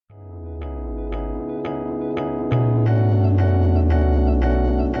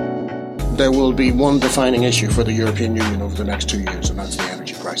there will be one defining issue for the European Union over the next 2 years, and that's the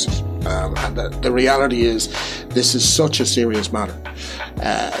energy crisis. And the reality is this is such a serious matter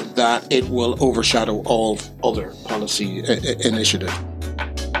that it will overshadow all other policy initiatives.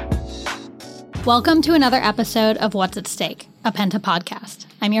 Welcome to another episode of What's at Stake, a Penta podcast.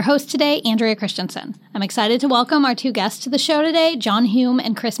 I'm your host today, Andrea Christensen. I'm excited to welcome our two guests to the show today, John Hume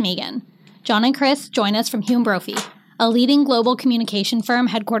and Chris Meegan. John and Chris join us from Hume Brophy, a leading global communication firm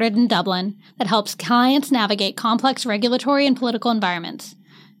headquartered in Dublin that helps clients navigate complex regulatory and political environments.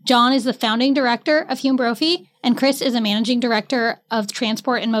 John is the founding director of Hume Brophy, and Chris is a managing director of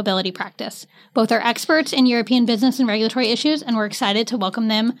transport and mobility practice. Both are experts in European business and regulatory issues, and we're excited to welcome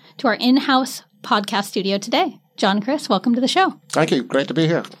them to our in-house podcast studio today. John, Chris, welcome to the show. Thank you. Great to be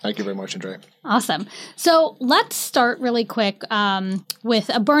here. Thank you very much, Andrea. Awesome. So let's start really quick with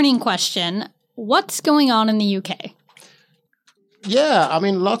a burning question. What's going on in the UK? Yeah, I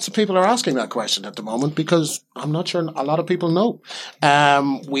mean, lots of people are asking that question at the moment because I'm not sure a lot of people know.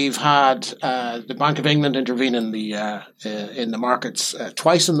 We've had the Bank of England intervene in the markets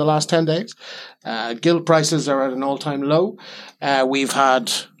twice in the last 10 days. Gilt prices are at an all-time low. We've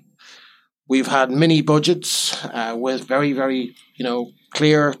had mini budgets with very, very,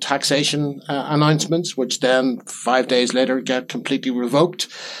 clear taxation announcements, which then 5 days later get completely revoked.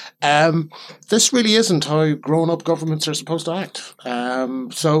 This really isn't how grown-up governments are supposed to act.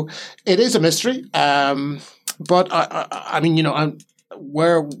 So it is a mystery. But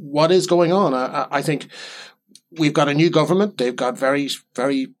what is going on? I think we've got a new government. They've got very,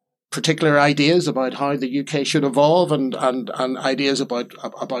 very particular ideas about how the UK should evolve and ideas about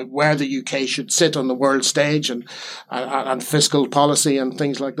where the UK should sit on the world stage and fiscal policy and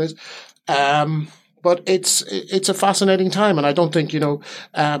things like this. But it's a fascinating time, and I don't think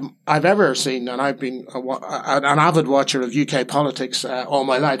I've ever seen, and I've been an avid watcher of UK politics all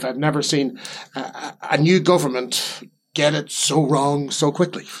my life. I've never seen a new government get it so wrong so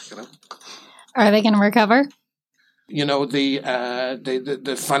quickly. Are they going to recover?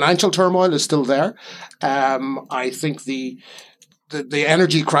 The financial turmoil is still there. I think the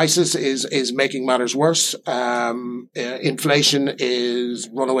energy crisis is making matters worse. Inflation is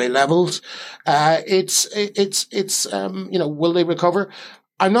runaway levels. Will they recover?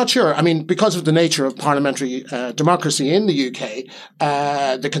 I'm not sure. I mean, because of the nature of parliamentary democracy in the UK,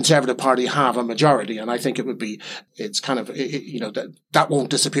 the Conservative Party have a majority, and I think that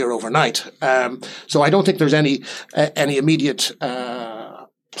won't disappear overnight. So I don't think there's any immediate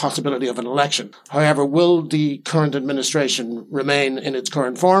possibility of an election. However, will the current administration remain in its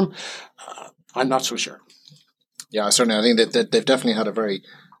current form? I'm not so sure. Yeah, certainly. I think that they've definitely had a very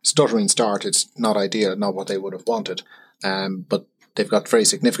stuttering start. It's not ideal, not what they would have wanted, but they've got very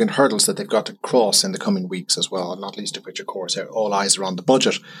significant hurdles that they've got to cross in the coming weeks as well, not least of which, of course, all eyes are on the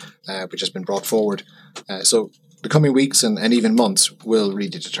budget, which has been brought forward. So the coming weeks and even months will really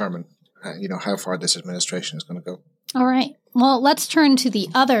determine, how far this administration is going to go. All right. Well, let's turn to the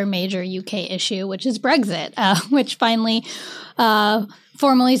other major UK issue, which is Brexit, which finally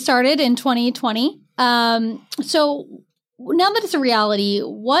formally started in 2020. So now that it's a reality,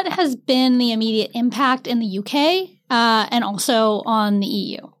 what has been the immediate impact in the UK and also on the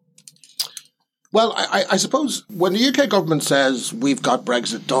EU? Well, I suppose when the UK government says we've got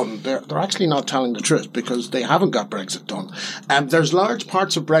Brexit done, they're actually not telling the truth because they haven't got Brexit done. There's large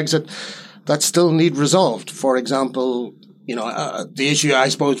parts of Brexit that still need resolved. For example, the issue I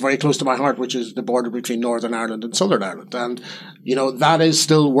suppose very close to my heart, which is the border between Northern Ireland and Southern Ireland. And, that is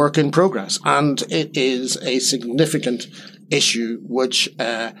still work in progress. And it is a significant issue which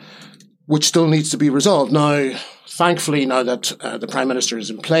still needs to be resolved. Now, thankfully, now that the Prime Minister is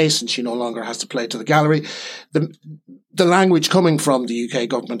in place and she no longer has to play to the gallery, the language coming from the UK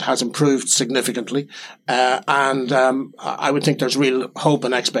government has improved significantly. And I would think there's real hope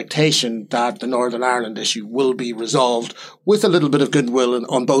and expectation that the Northern Ireland issue will be resolved with a little bit of goodwill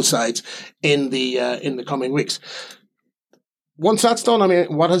on both sides in the coming weeks. Once that's done, I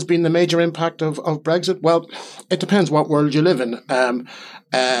mean, what has been the major impact of Brexit? Well, it depends what world you live in.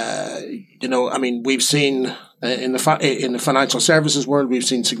 We've seen in the financial services world, we've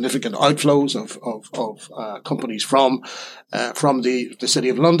seen significant outflows of companies from the City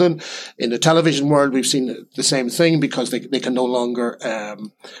of London. In the television world, we've seen the same thing because they can no longer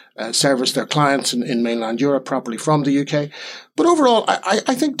service their clients in mainland Europe properly from the UK. But overall,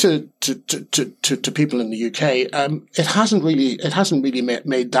 I think to people in the UK, it hasn't really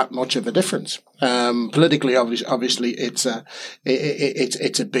made that much of a difference. Politically, obviously, it's a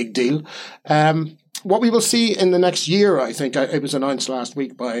big deal. What we will see in the next year, I think, it was announced last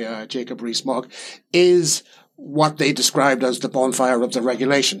week by Jacob Rees-Mogg, is what they described as the bonfire of the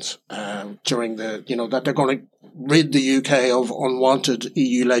regulations during the, that they're going to rid the UK of unwanted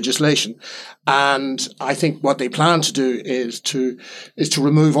EU legislation. And I think what they plan to do is to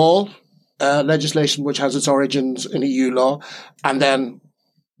remove all legislation which has its origins in EU law, and then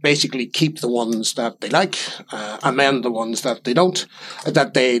basically keep the ones that they like, amend the ones that they don't,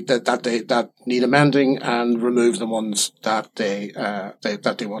 that need amending, and remove the ones that they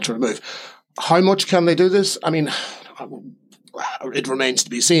want to remove. How much can they do this? I mean, it remains to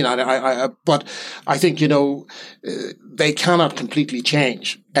be seen. But I think, they cannot completely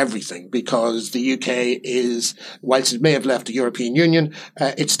change everything, because the UK is, whilst it may have left the European Union,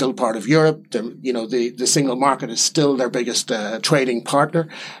 it's still part of Europe. The single market is still their biggest trading partner,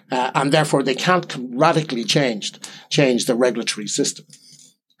 and therefore they can't radically change the regulatory system.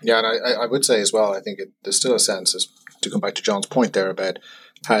 Yeah, and I would say as well, I think there's still a sense, to come back to John's point there about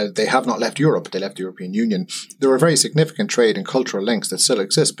how they have not left Europe, they left the European Union. There are very significant trade and cultural links that still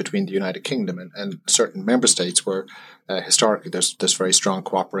exist between the United Kingdom and certain member states where historically there's very strong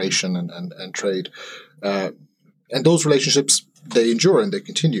cooperation and trade. And those relationships, they endure and they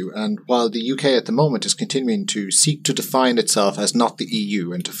continue. And while the UK at the moment is continuing to seek to define itself as not the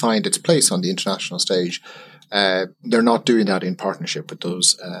EU and to find its place on the international stage, they're not doing that in partnership with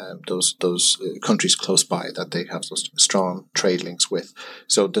those countries close by that they have those strong trade links with.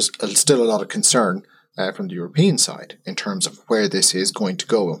 So there's still a lot of concern from the European side in terms of where this is going to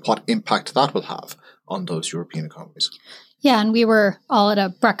go and what impact that will have on those European economies. Yeah, and we were all at a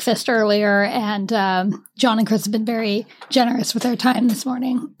breakfast earlier, and John and Chris have been very generous with their time this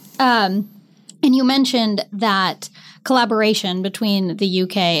morning. And you mentioned that collaboration between the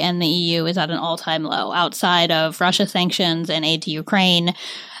UK and the EU is at an all-time low. Outside of Russia sanctions and aid to Ukraine,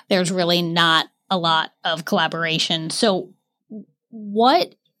 there's really not a lot of collaboration. So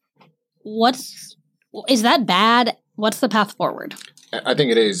is that bad? What's the path forward? I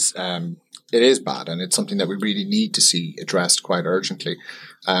think it is. It is bad, and it's something that we really need to see addressed quite urgently.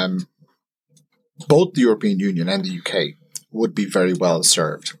 Both the European Union and the UK would be very well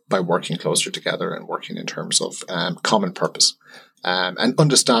served by working closer together and working in terms of common purpose, and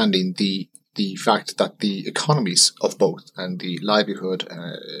understanding the fact that the economies of both and the livelihood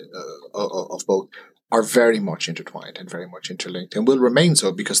of both are very much intertwined and very much interlinked, and will remain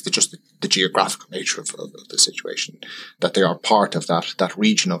so because the geographical nature of the situation, that they are part of that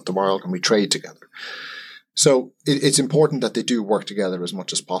region of the world and we trade together. So it's important that they do work together as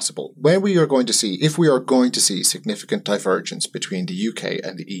much as possible. If we are going to see significant divergence between the UK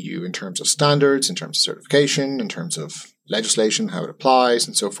and the EU in terms of standards, in terms of certification, in terms of legislation, how it applies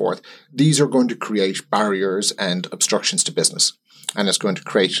and so forth, these are going to create barriers and obstructions to business. And it's going to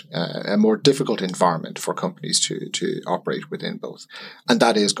create a more difficult environment for companies to operate within both. And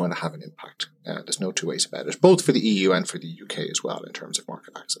that is going to have an impact. There's no two ways about it, both for the EU and for the UK as well in terms of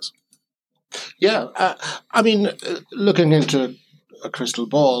market access. Yeah, looking into a crystal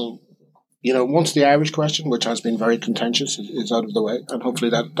ball, once the Irish question, which has been very contentious, is out of the way, and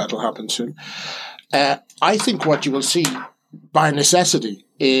hopefully that'll happen soon, I think what you will see by necessity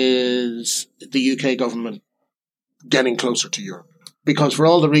is the UK government getting closer to Europe. Because for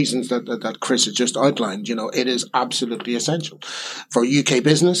all the reasons that Chris has just outlined, it is absolutely essential for UK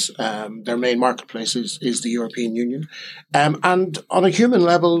business. Their main marketplace is the European Union. And on a human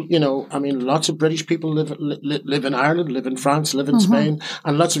level, lots of British people live in Ireland, live in France, live in Spain,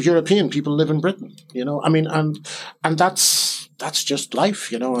 and lots of European people live in Britain, and that's just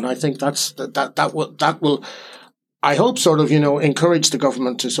life, and I think that will I hope sort of, encourage the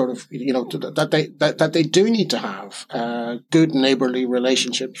government to sort of, that they do need to have good neighbourly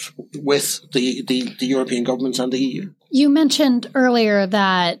relationships with the European governments and the EU. You mentioned earlier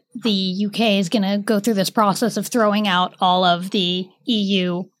that the UK is going to go through this process of throwing out all of the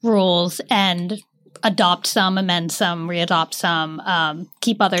EU rules and adopt some, amend some, readopt some,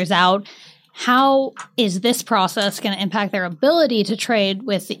 keep others out. How is this process going to impact their ability to trade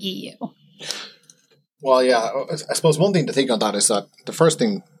with the EU? Well, yeah, I suppose one thing to think on that is that the first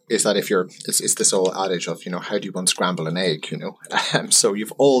thing is that it's this old adage of, how do you unscramble an egg, so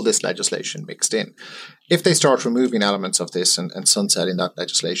you've all this legislation mixed in. If they start removing elements of this and sunsetting that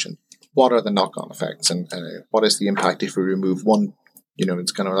legislation, what are the knock-on effects and what is the impact if we remove one?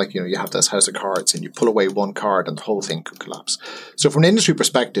 It's kind of like, you have this house of cards and you pull away one card and the whole thing could collapse. So from an industry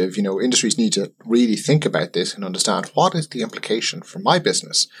perspective, industries need to really think about this and understand what is the implication for my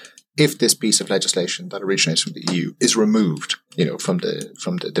business if this piece of legislation that originates from the EU is removed, from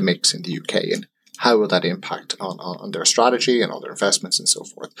the mix in the UK, and how will that impact on their strategy and on their investments and so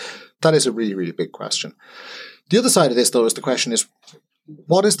forth? That is a really, really big question. The other side of this, though, is the question is,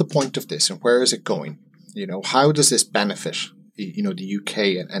 what is the point of this and where is it going? How does this benefit, the UK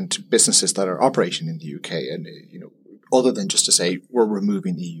and businesses that are operating in the UK, and other than just to say we're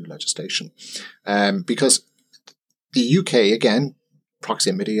removing EU legislation, because the UK, again,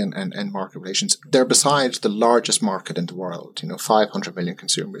 proximity and market relations, they're besides the largest market in the world, 500 million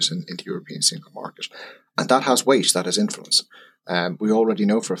consumers in the European single market. And that has weight, that has influence. We already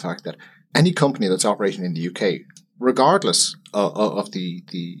know for a fact that any company that's operating in the UK, regardless of the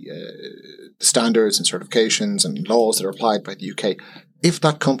standards and certifications and laws that are applied by the UK, if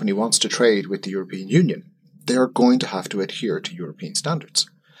that company wants to trade with the European Union, they're going to have to adhere to European standards.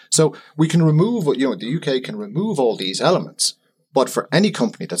 So we can remove, the UK can remove all these elements, but for any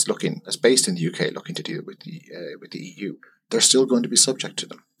company that's based in the UK looking to deal with the EU, they're still going to be subject to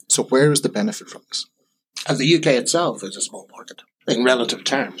them. So where is the benefit from this? And the UK itself is a small market in relative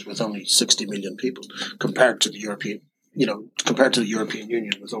terms, with only 60 million people, compared to the European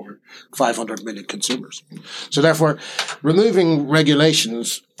Union with over 500 million consumers. So therefore, removing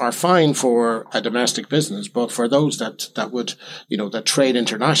regulations are fine for a domestic business, but for those that would, that trade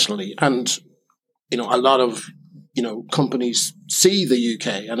internationally, and, a lot of, companies see the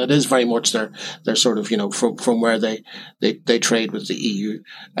UK, and it is very much their sort of, from where they trade with the EU.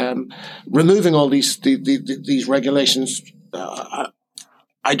 Removing all these regulations,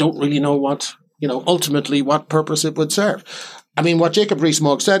 I don't really know what, ultimately what purpose it would serve. I mean, what Jacob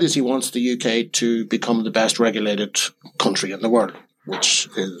Rees-Mogg said is he wants the UK to become the best regulated country in the world, which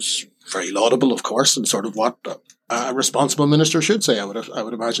is very laudable, of course, and sort of what a responsible minister should say, I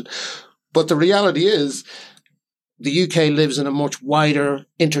would imagine. But the reality is, the UK lives in a much wider,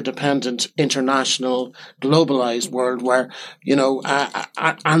 interdependent, international, globalized world where,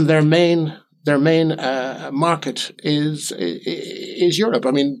 and their main market is Europe.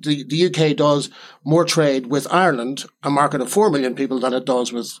 I mean, the UK does more trade with Ireland, a market of 4 million people, than it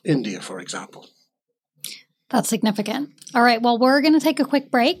does with India, for example. That's significant. All right, well, we're going to take a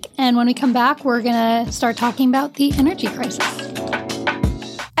quick break, and when we come back, we're going to start talking about the energy crisis.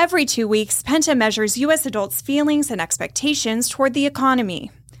 Every 2 weeks, Penta measures U.S. adults' feelings and expectations toward the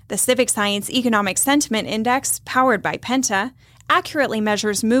economy. The Civic Science Economic Sentiment Index, powered by Penta, accurately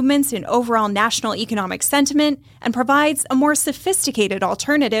measures movements in overall national economic sentiment and provides a more sophisticated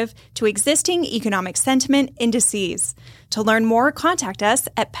alternative to existing economic sentiment indices. To learn more, contact us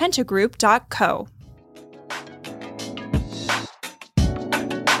at pentagroup.co.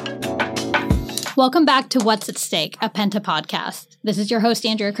 Welcome back to What's at Stake, a Penta podcast. This is your host,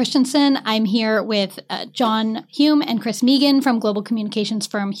 Andrea Christensen. I'm here with John Hume and Chris Meagan from global communications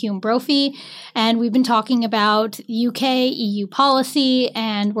firm Hume Brophy. And we've been talking about UK, EU policy,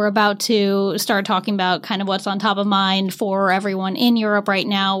 and we're about to start talking about kind of what's on top of mind for everyone in Europe right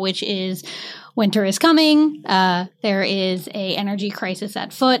now, which is winter is coming. There is an energy crisis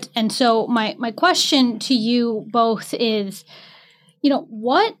at foot. And so my question to you both is,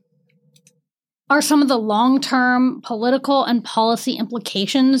 what are some of the long-term political and policy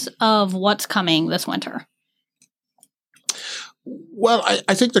implications of what's coming this winter? Well,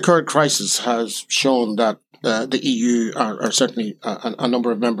 I think the current crisis has shown that the EU, or certainly a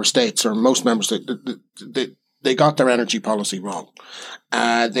number of member states, or most member states, they got their energy policy wrong.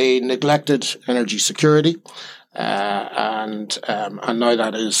 They neglected energy security, and now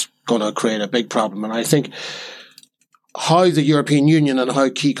that is going to create a big problem. And I think how the European Union and how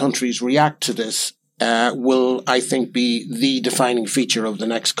key countries react to this will, I think, be the defining feature of the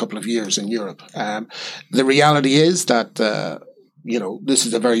next couple of years in Europe. The reality is that, this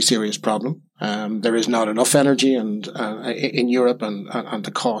is a very serious problem. There is not enough energy in Europe, and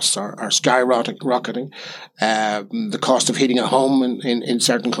the costs are skyrocketing. The cost of heating a home in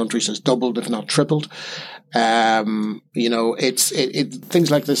certain countries has doubled, if not tripled. Things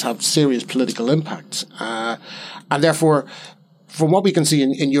like this have serious political impacts. And therefore, from what we can see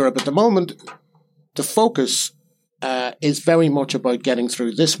in Europe at the moment, the focus is very much about getting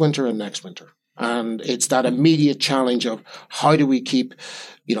through this winter and next winter. And it's that immediate challenge of how do we keep,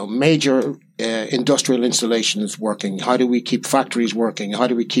 major industrial installations working? How do we keep factories working? How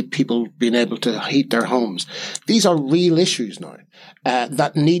do we keep people being able to heat their homes? These are real issues now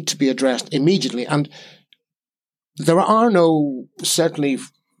that need to be addressed immediately. And there are no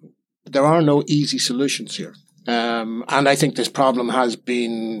easy solutions here. And I think this problem has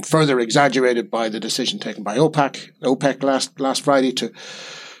been further exaggerated by the decision taken by OPEC last Friday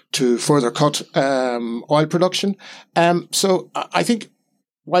to further cut oil production. So I think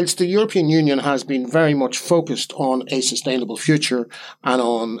whilst the European Union has been very much focused on a sustainable future and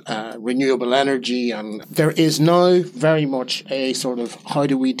on renewable energy, and there is now very much a sort of how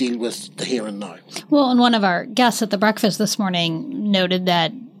do we deal with the here and now. Well, and one of our guests at the breakfast this morning noted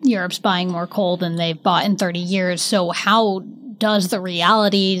that, Europe's buying more coal than they've bought in 30 years. So how does the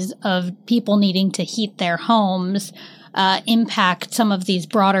realities of people needing to heat their homes impact some of these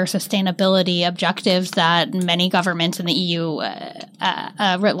broader sustainability objectives that many governments in the EU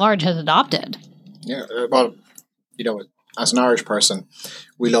writ large has adopted? Yeah, well, as an Irish person,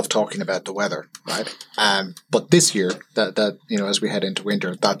 we love talking about the weather, right? But this year, that as we head into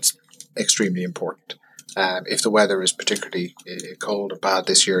winter, that's extremely important. If the weather is particularly cold or bad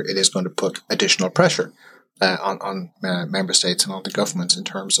this year, it is going to put additional pressure on member states and on the governments in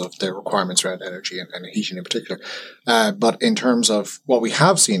terms of their requirements around energy and heating in particular. But in terms of what we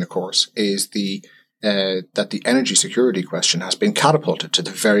have seen, of course, is that the energy security question has been catapulted to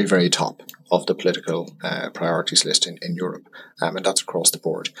the very, very top of the political priorities list in Europe, and that's across the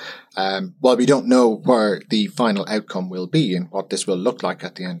board. While we don't know where the final outcome will be and what this will look like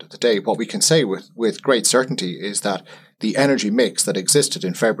at the end of the day, what we can say with great certainty is that the energy mix that existed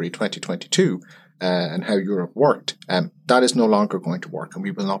in February 2022 and how Europe worked, that is no longer going to work, and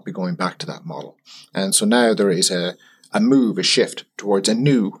we will not be going back to that model. And so now there is a shift towards a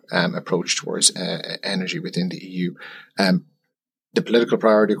new approach towards energy within the EU. The political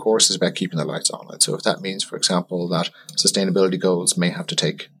priority, of course, is about keeping the lights on. And so if that means, for example, that sustainability goals may have to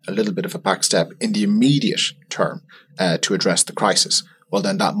take a little bit of a back step in the immediate term to address the crisis, well,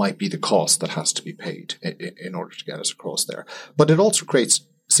 then that might be the cost that has to be paid in order to get us across there. But it also creates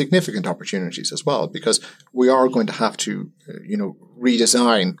significant opportunities as well, because we are going to have to,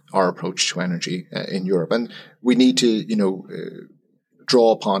 redesign our approach to energy in Europe. And we need to,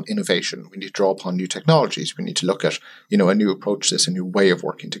 draw upon innovation. We need to draw upon new technologies. We need to look at, a new approach to this, a new way of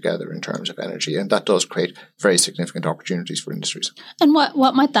working together in terms of energy. And that does create very significant opportunities for industries. And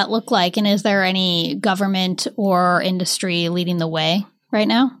what might that look like? And is there any government or industry leading the way right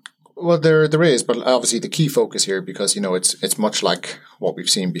now? Well, there is, but obviously the key focus here, because, it's much like what we've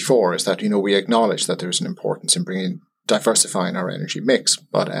seen before, is that, we acknowledge that there's an importance in diversifying our energy mix.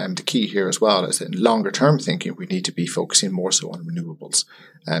 But the key here as well is that in longer term thinking, we need to be focusing more so on renewables.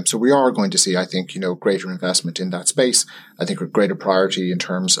 So we are going to see, I think, greater investment in that space. I think a greater priority in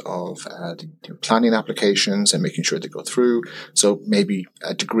terms of the planning applications and making sure they go through. So maybe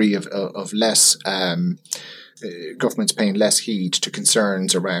a degree of less governments paying less heed to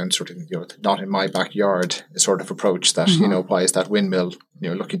concerns around sort of, not in my backyard sort of approach that, why is that windmill,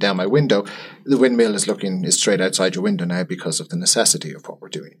 looking down my window? The windmill is straight outside your window now because of the necessity of what we're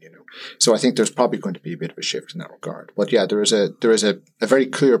doing, So I think there's probably going to be a bit of a shift in that regard. But yeah, there is a very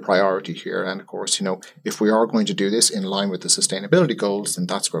clear priority here. And of course, if we are going to do this in line with the sustainability goals, then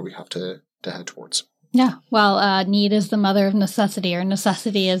that's where we have to head towards. Yeah, well, need is the mother of necessity, or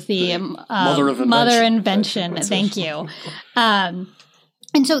necessity is the mother of invention. Thank you.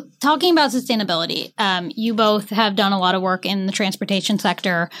 And so talking about sustainability, you both have done a lot of work in the transportation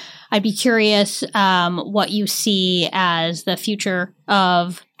sector. I'd be curious what you see as the future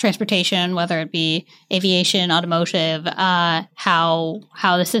of transportation, whether it be aviation, automotive, how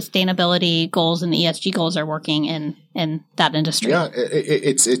the sustainability goals and the ESG goals are working in that industry. Yeah,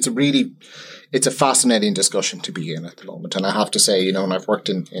 it's a fascinating discussion to be in at the moment. And I have to say, and I've worked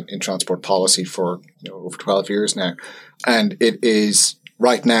in transport policy for over 12 years now, and it is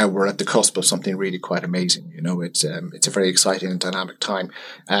right now we're at the cusp of something really quite amazing. It's a very exciting and dynamic time.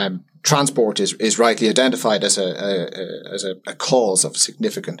 Transport is rightly identified as a cause of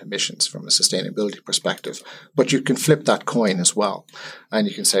significant emissions from a sustainability perspective, but you can flip that coin as well, and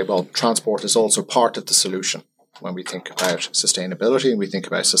you can say, well, transport is also part of the solution when we think about sustainability and we think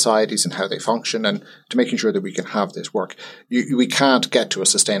about societies and how they function, and to making sure that we can have this work. We can't get to a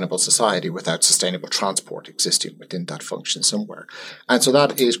sustainable society without sustainable transport existing within that function somewhere. And so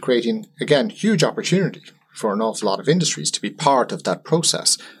that is creating, again, huge opportunity for an awful lot of industries to be part of that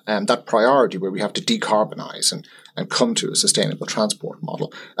process and that priority where we have to decarbonize and come to a sustainable transport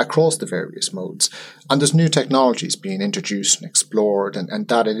model across the various modes. And there's new technologies being introduced and explored, and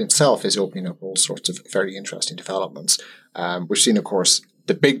that in itself is opening up all sorts of very interesting developments. We've seen, of course,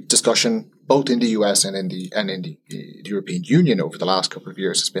 the big discussion both in the US and in the European Union over the last couple of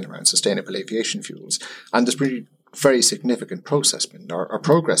years has been around sustainable aviation fuels. And there's been very significant progress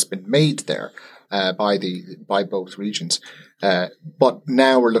been made there by both regions. But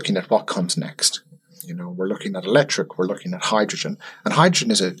now we're looking at what comes next. We're looking at electric, we're looking at hydrogen. And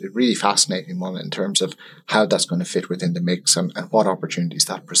hydrogen is a really fascinating one in terms of how that's going to fit within the mix and what opportunities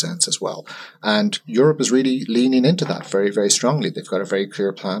that presents as well. And Europe is really leaning into that very, very strongly. They've got a very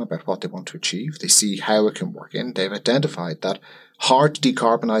clear plan about what they want to achieve. They see how it can work in. They've identified that hard to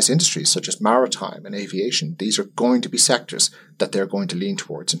decarbonize industries such as maritime and aviation, these are going to be sectors that they're going to lean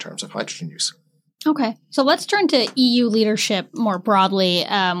towards in terms of hydrogen use. Okay, so let's turn to EU leadership more broadly.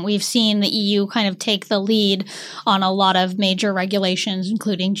 We've seen the EU kind of take the lead on a lot of major regulations,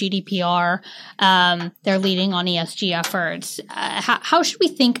 including GDPR. They're leading on ESG efforts. How should we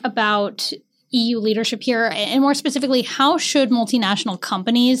think about EU leadership here? And more specifically, how should multinational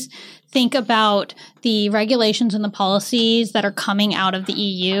companies think about the regulations and the policies that are coming out of the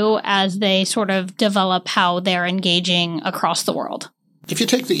EU as they sort of develop how they're engaging across the world? If you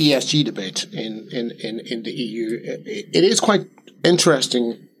take the ESG debate in the EU, it is quite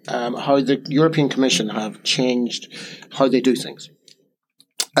interesting how the European Commission have changed how they do things.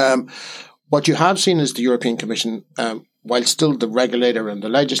 What you have seen is the European Commission, while still the regulator and the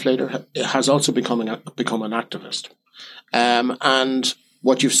legislator, has also become an activist. And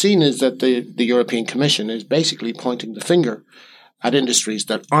what you've seen is that the European Commission is basically pointing the finger at industries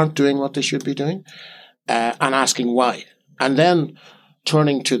that aren't doing what they should be doing and asking why. And then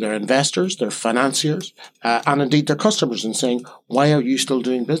turning to their investors, their financiers, and indeed their customers and saying, why are you still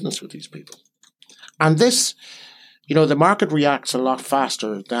doing business with these people? And this, the market reacts a lot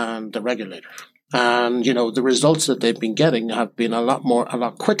faster than the regulator. And, the results that they've been getting have been a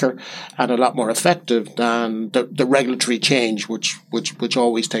lot quicker and a lot more effective than the regulatory change, which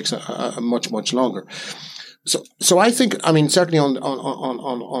always takes a much longer. So I think, certainly on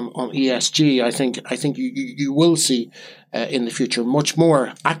ESG, I think you will see in the future much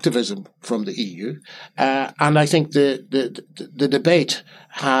more activism from the EU, and I think the debate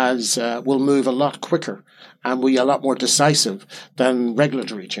will move a lot quicker and be a lot more decisive than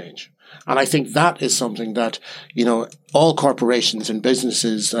regulatory change. And I think that is something that, all corporations and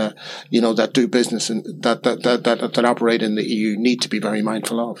businesses, that do business and that operate in the EU need to be very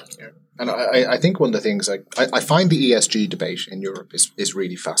mindful of. Yeah. And I think one of the things I find the ESG debate in Europe is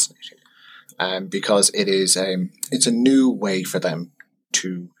really fascinating, because it's a new way for them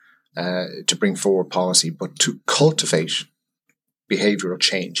to bring forward policy, but to cultivate behavioural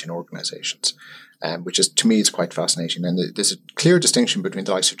change in organisations. Which is, to me, is quite fascinating. And there's a clear distinction between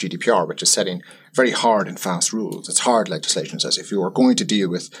the likes of GDPR, which is setting very hard and fast rules. It's hard legislation. It says if you are going to deal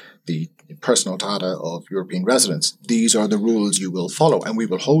with the personal data of European residents, these are the rules you will follow, and we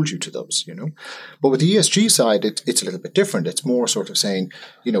will hold you to those, But with the ESG side, it's a little bit different. It's more sort of saying,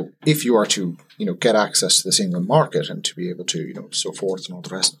 if you are to, get access to the single market and to be able to, so forth and all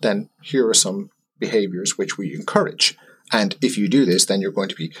the rest, then here are some behaviours which we encourage. And if you do this, then you're going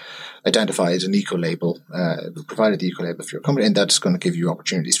to be identified as an eco-label, provided the eco-label for your company, and that's going to give you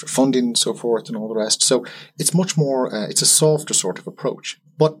opportunities for funding and so forth and all the rest. So it's much more, it's a softer sort of approach,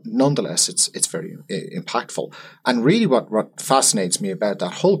 but nonetheless, it's very impactful. And really what fascinates me about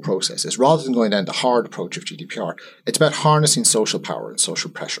that whole process is rather than going down the hard approach of GDPR, it's about harnessing social power and social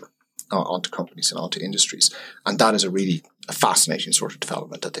pressure onto companies and onto industries. And that is a fascinating sort of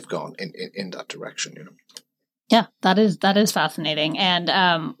development that they've gone in that direction, Yeah, that is fascinating. And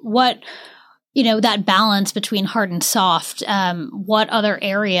that balance between hard and soft, what other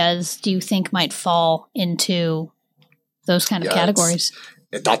areas do you think might fall into those kind of categories?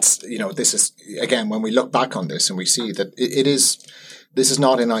 This is, again, when we look back on this and we see that this is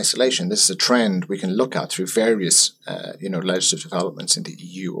not in isolation. This is a trend we can look at through various, legislative developments in the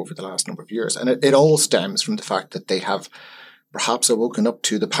EU over the last number of years. And it all stems from the fact that they have perhaps awoken up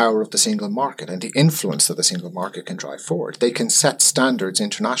to the power of the single market and the influence that the single market can drive forward. They can set standards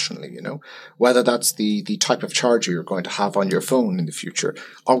internationally, whether that's the type of charger you're going to have on your phone in the future,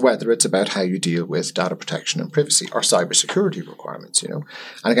 or whether it's about how you deal with data protection and privacy or cybersecurity requirements, And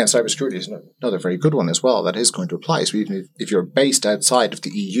again, cybersecurity is another very good one as well that is going to apply. So even if you're based outside of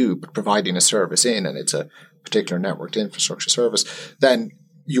the EU but providing a service in, and it's a particular networked infrastructure service, then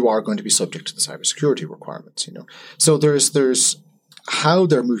you are going to be subject to the cybersecurity requirements, So there's how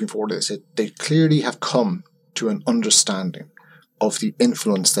they're moving forward is they clearly have come to an understanding of the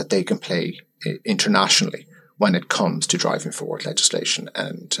influence that they can play internationally when it comes to driving forward legislation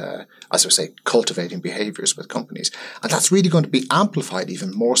and, as I say, cultivating behaviours with companies. And that's really going to be amplified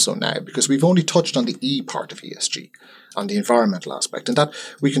even more so now because we've only touched on the E part of ESG, on the environmental aspect, and that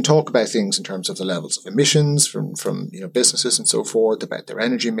we can talk about things in terms of the levels of emissions from businesses and so forth, about their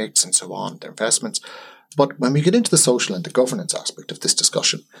energy mix and so on, their investments. But when we get into the social and the governance aspect of this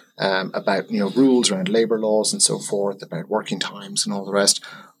discussion, about rules around labour laws and so forth, about working times and all the rest,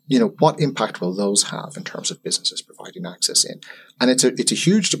 what impact will those have in terms of businesses providing access in? And it's a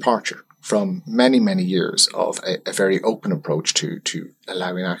huge departure from many, many years of a very open approach to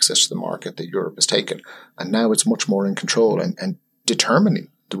allowing access to the market that Europe has taken. And now it's much more in control and determining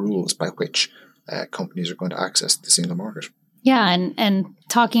the rules by which companies are going to access the single market. Yeah, and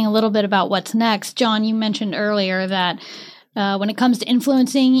talking a little bit about what's next, John, you mentioned earlier that When it comes to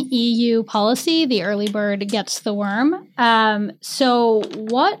influencing EU policy, the early bird gets the worm. So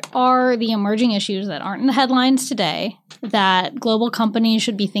what are the emerging issues that aren't in the headlines today that global companies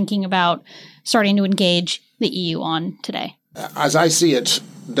should be thinking about starting to engage the EU on today? As I see it,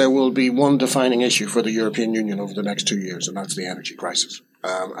 there will be one defining issue for the European Union over the next 2 years, and that's the energy crisis.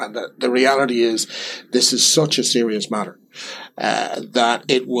 And the reality is this is such a serious matter that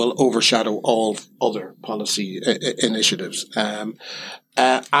it will overshadow all other policy initiatives. And,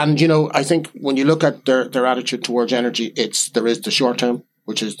 I think when you look at their attitude towards energy, there is the short term,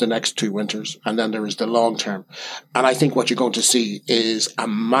 which is the next 2 winters, and then there is the long term. And I think what you're going to see is a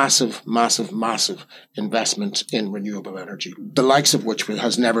massive, massive, massive investment in renewable energy, the likes of which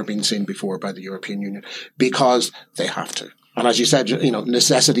has never been seen before by the European Union, because they have to. And as you said,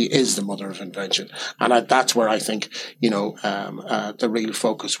 necessity is the mother of invention. And that's where I think, the real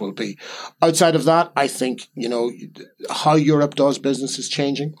focus will be. Outside of that, I think, how Europe does business is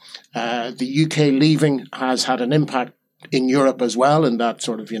changing. The UK leaving has had an impact in Europe as well, in that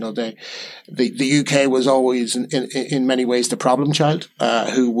sort of, the UK was always in many ways the problem child,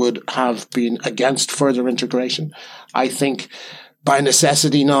 who would have been against further integration. I think by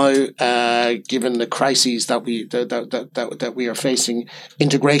necessity now, given the crises that we are facing,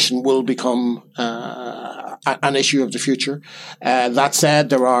 integration will become an issue of the future. That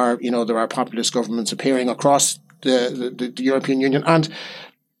said, there are populist governments appearing across the European Union, and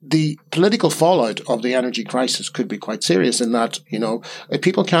the political fallout of the energy crisis could be quite serious in that, if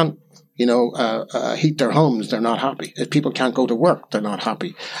people can't, heat their homes, they're not happy. If people can't go to work, they're not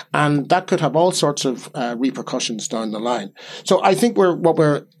happy. And that could have all sorts of repercussions down the line. So I think what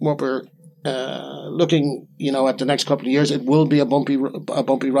we're looking, at the next couple of years, it will be a bumpy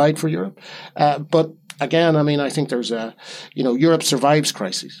ride for Europe. But again, I think there's Europe survives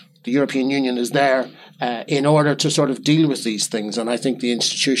crises. The European Union is there in order to sort of deal with these things, and I think the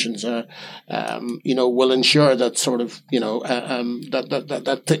institutions, will ensure that sort of,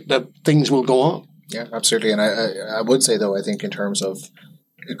 that things will go on. Yeah, absolutely. And I would say, though, I think in terms of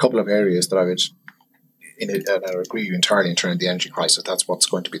a couple of areas that I would, and I agree entirely in terms of the energy crisis, that's what's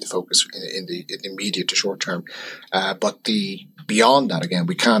going to be the focus in the immediate to short term. But beyond that, again,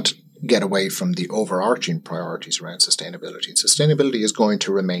 we can't get away from the overarching priorities around sustainability. And sustainability is going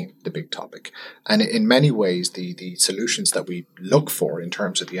to remain the big topic. And in many ways, the solutions that we look for in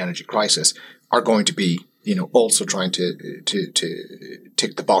terms of the energy crisis are going to be, also trying to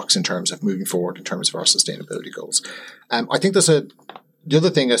tick the box in terms of moving forward in terms of our sustainability goals. I think the other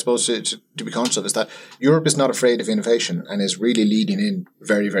thing, I suppose, to be conscious of is that Europe is not afraid of innovation and is really leading in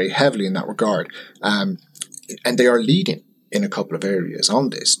very, very heavily in that regard. And they are leading in a couple of areas on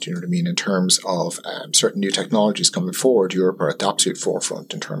this, do you know what I mean? In terms of certain new technologies coming forward, Europe are at the absolute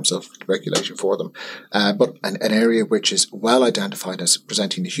forefront in terms of regulation for them. But an area which is well identified as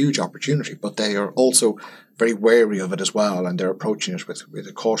presenting a huge opportunity, but they are also very wary of it as well, and they're approaching it with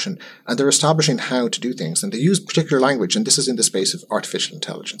a caution, and they're establishing how to do things, and they use particular language, and this is in the space of artificial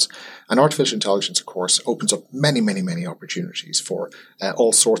intelligence. And artificial intelligence, of course, opens up many, many, many opportunities for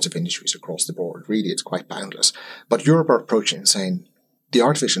all sorts of industries across the board. Really, it's quite boundless. But Europe are approaching and saying, the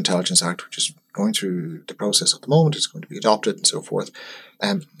Artificial Intelligence Act, which is going through the process at the moment, is going to be adopted and so forth.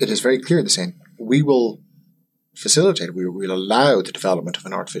 It is very clear they're saying, we will facilitate, we will allow the development of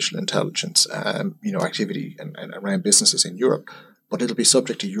an artificial intelligence, activity and around businesses in Europe, but it'll be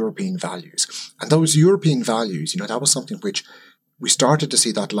subject to European values. And those European values, that was something which we started to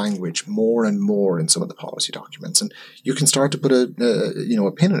see that language more and more in some of the policy documents, and you can start to put a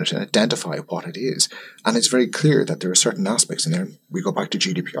pin in it and identify what it is. And it's very clear that there are certain aspects in there. We go back to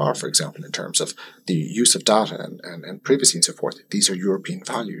GDPR, for example, in terms of the use of data and privacy and so forth. These are European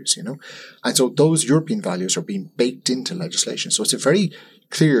values, and so those European values are being baked into legislation. So it's a very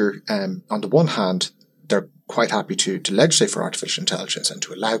clear, on the one hand, they're quite happy to legislate for artificial intelligence and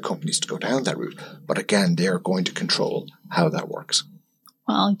to allow companies to go down that route. But again, they are going to control how that works.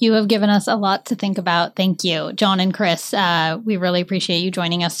 Well, you have given us a lot to think about. Thank you, John and Chris. We really appreciate you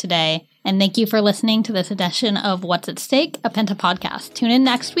joining us today. And thank you for listening to this edition of What's at Stake, a Penta podcast. Tune in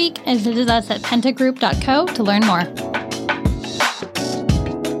next week and visit us at pentagroup.co to learn more.